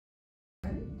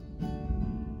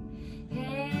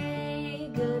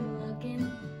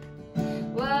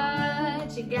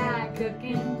you got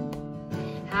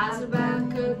cooking? How's about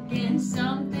cooking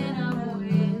something up with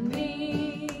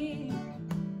me?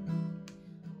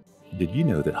 Did you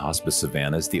know that Hospice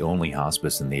Savannah is the only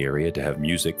hospice in the area to have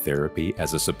music therapy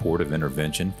as a supportive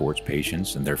intervention for its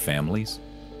patients and their families?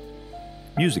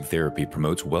 Music therapy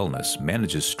promotes wellness,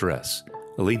 manages stress,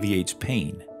 alleviates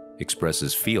pain,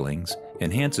 expresses feelings,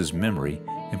 enhances memory,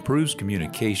 improves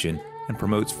communication, and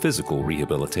promotes physical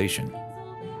rehabilitation.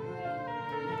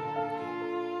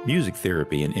 Music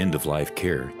therapy and end-of-life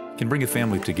care can bring a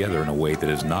family together in a way that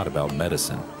is not about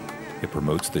medicine. It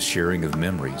promotes the sharing of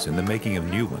memories and the making of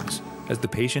new ones as the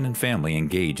patient and family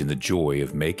engage in the joy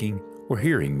of making or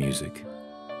hearing music.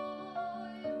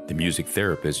 The music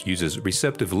therapist uses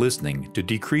receptive listening to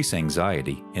decrease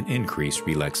anxiety and increase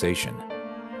relaxation.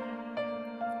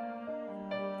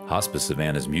 Hospice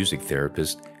Savannah's music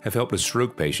therapists have helped a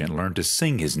stroke patient learn to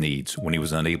sing his needs when he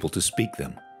was unable to speak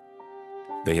them.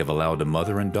 They have allowed a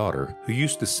mother and daughter who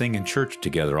used to sing in church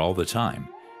together all the time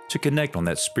to connect on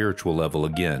that spiritual level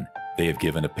again. They have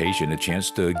given a patient a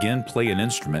chance to again play an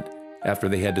instrument after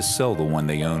they had to sell the one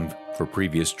they owned for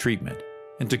previous treatment,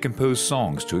 and to compose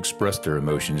songs to express their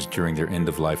emotions during their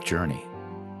end-of-life journey.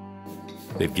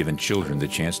 They've given children the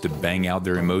chance to bang out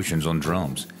their emotions on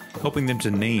drums, helping them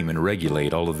to name and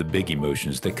regulate all of the big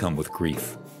emotions that come with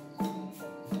grief.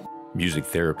 Music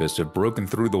therapists have broken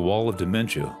through the wall of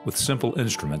dementia with simple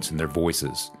instruments in their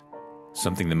voices,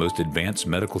 something the most advanced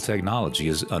medical technology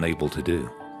is unable to do.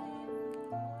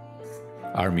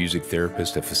 Our music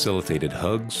therapists have facilitated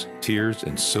hugs, tears,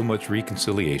 and so much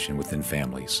reconciliation within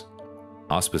families.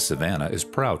 Hospice Savannah is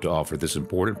proud to offer this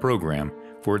important program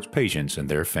for its patients and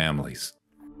their families.